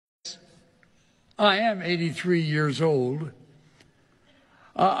I am 83 years old.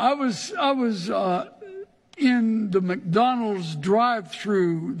 I was in the McDonald's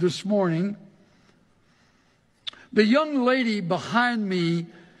drive-thru this morning. The young lady behind me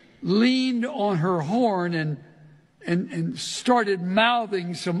leaned on her horn and started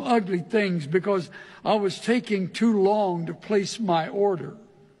mouthing some ugly things because I was taking too long to place my order.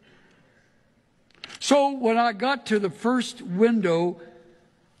 So when I got to the first window,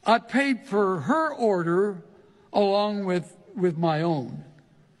 I paid for her order along with my own.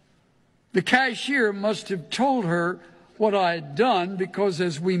 The cashier must have told her what I had done, because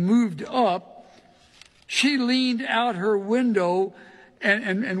as we moved up, she leaned out her window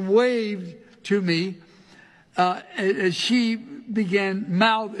and waved to me as she began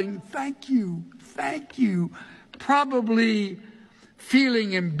mouthing, "Thank you, thank you," probably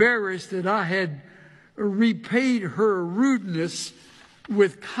feeling embarrassed that I had repaid her rudeness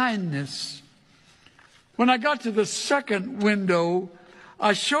with kindness. When I got to the second window,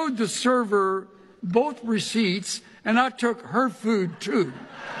 I showed the server both receipts, and I took her food too.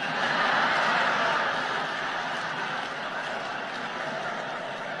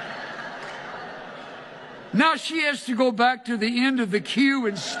 Now she has to go back to the end of the queue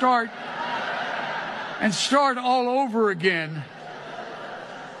and start all over again.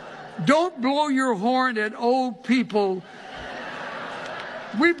 Don't blow your horn at old people.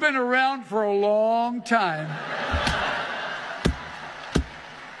 We've been around for a long time.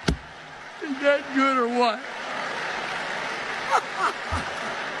 Is that good or what?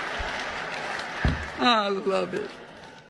 I love it.